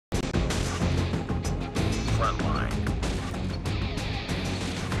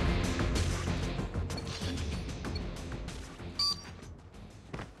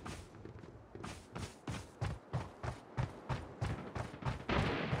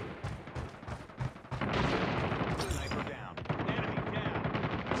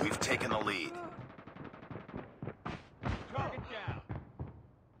taken the lead. Target down.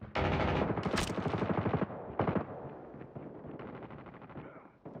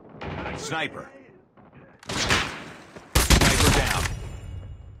 Sniper. Sniper down.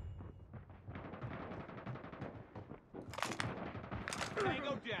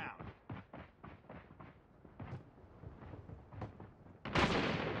 Tango down.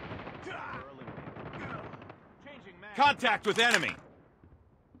 Changing mag. Contact with enemy.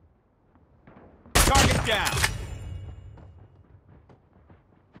 Target down.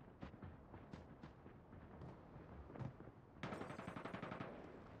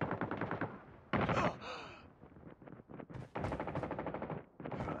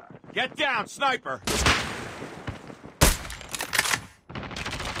 Get down, sniper!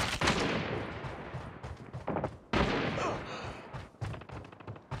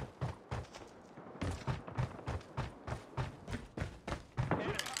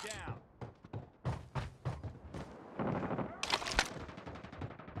 Enemy down.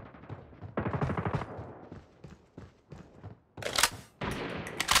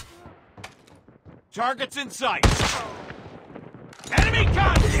 Targets in sight! Enemy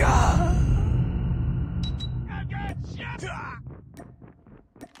contact!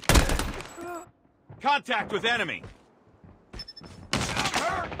 Contact with enemy!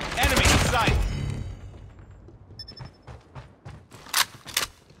 Enemy in sight!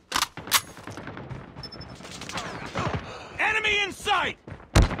 Enemy in sight!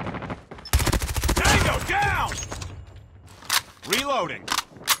 Tango down! Reloading.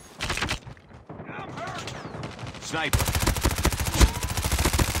 Sniper.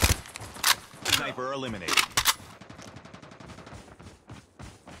 Sniper eliminated.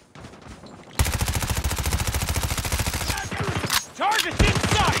 Target's in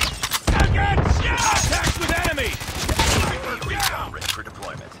sight! Contact with enemy! UAV recon ready for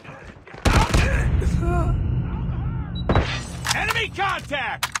deployment. Enemy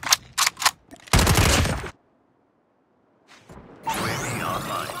contact! UAV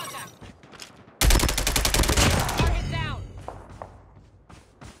online. Target down.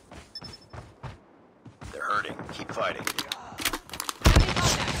 They're hurting. Keep fighting. Enemy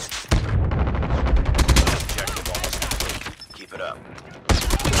contact. Objective almost complete. Keep it up.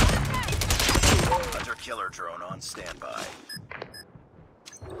 Hunter killer drone on standby.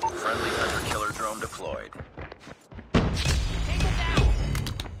 Friendly hunter killer drone deployed. Tango down.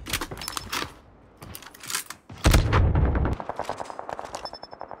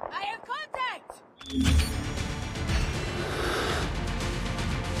 I have contact.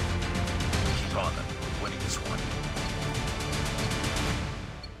 Keep on them. We're winning this one.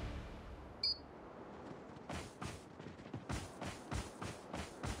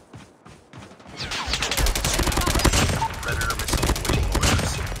 Predator missile awaiting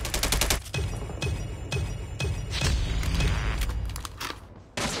orders.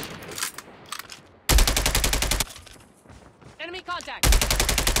 Enemy contact.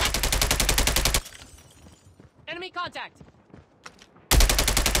 Enemy contact.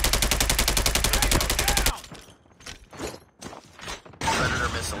 Predator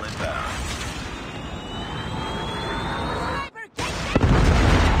missile inbound. Sniper, get down.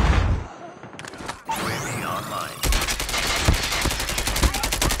 UAV online.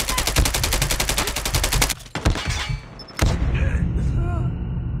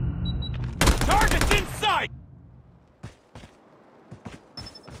 Target's in sight!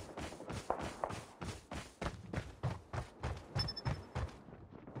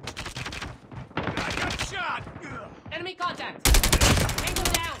 I got shot! Enemy contact. Tango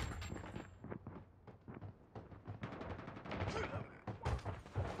down.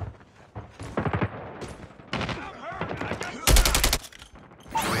 I'm hurt! I got shot!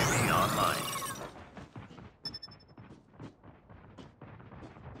 UAV online.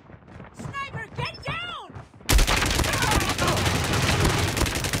 Sniper, get down. Enemy contact.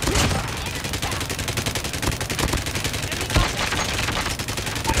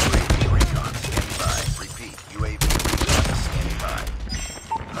 UAV recon standing by. Repeat. UAV recon standing by.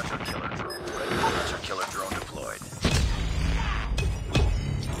 Hunter killer drone ready. Hunter killer drone deployed.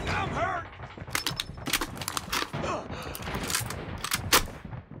 I'm hurt!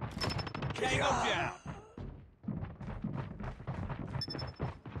 Tango down!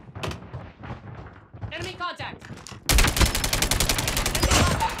 Enemy contact. Enemy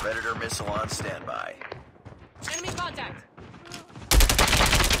contact. Predator missile on standby. Enemy contact.